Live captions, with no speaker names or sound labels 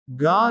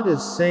God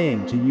is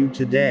saying to you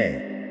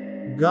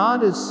today,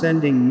 God is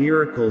sending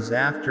miracles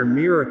after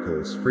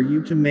miracles for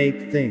you to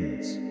make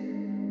things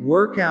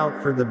work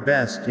out for the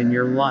best in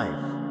your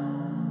life.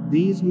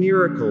 These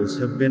miracles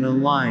have been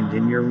aligned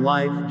in your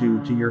life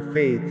due to your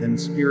faith and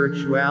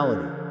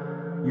spirituality.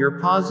 Your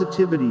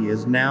positivity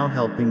is now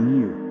helping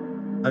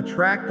you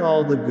attract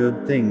all the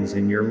good things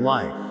in your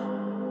life.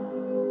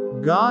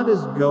 God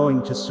is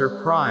going to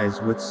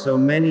surprise with so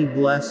many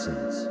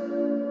blessings.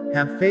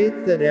 Have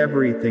faith that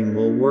everything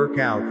will work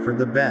out for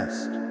the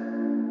best.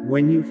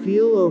 When you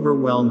feel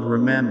overwhelmed,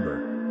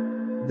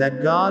 remember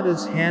that God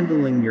is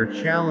handling your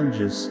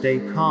challenges. Stay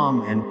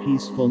calm and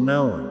peaceful,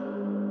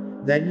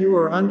 knowing that you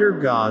are under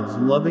God's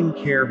loving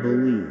care.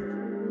 Believe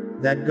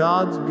that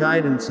God's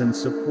guidance and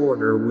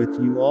support are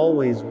with you,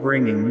 always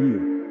bringing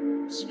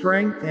you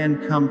strength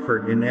and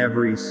comfort in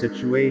every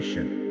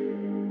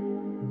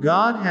situation.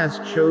 God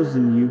has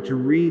chosen you to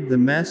read the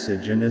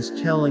message and is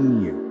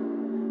telling you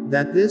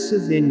that this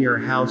is in your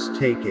house.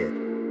 Take it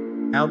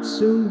out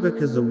soon,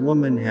 because a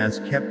woman has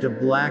kept a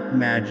black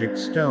magic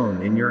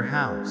stone in your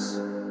house.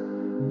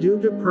 Due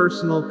to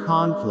personal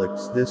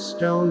conflicts, this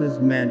stone is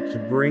meant to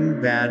bring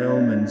bad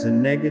omens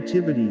and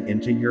negativity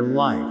into your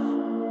life.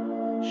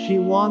 She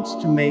wants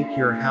to make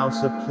your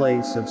house a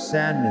place of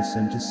sadness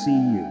and to see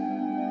you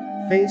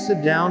face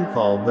a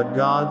downfall, but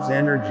God's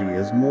energy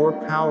is more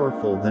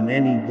powerful than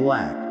any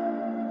black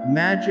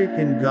magic,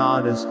 and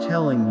God is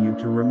telling you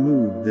to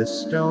remove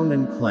this stone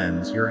and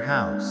cleanse your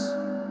house.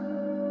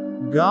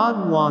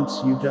 God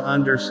wants you to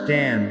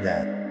understand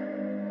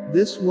that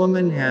this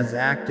woman has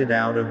acted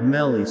out of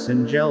malice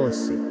and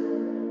jealousy.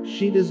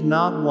 She does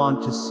not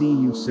want to see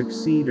you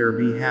succeed or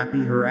be happy.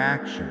 Her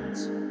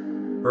actions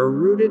are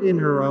rooted in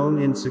her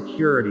own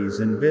insecurities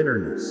and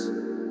bitterness.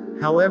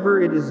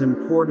 However, it is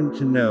important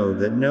to know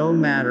that no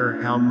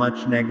matter how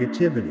much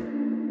negativity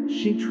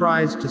she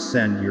tries to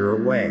send your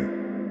way,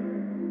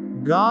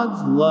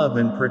 God's love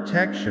and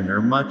protection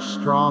are much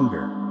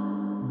stronger.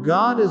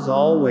 God is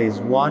always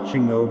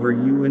watching over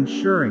you,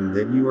 ensuring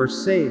that you are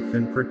safe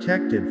and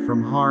protected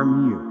from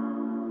harm. You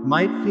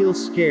might feel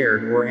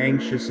scared or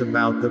anxious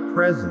about the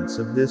presence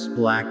of this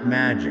black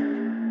magic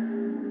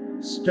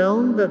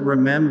stone, but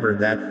remember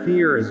that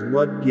fear is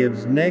what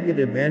gives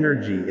negative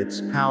energy its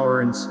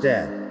power.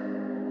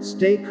 Instead,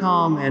 stay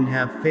calm and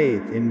have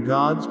faith in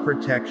God's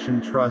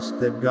protection. Trust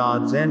that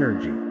God's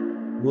energy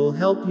will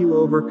help you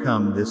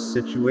overcome this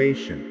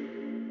situation.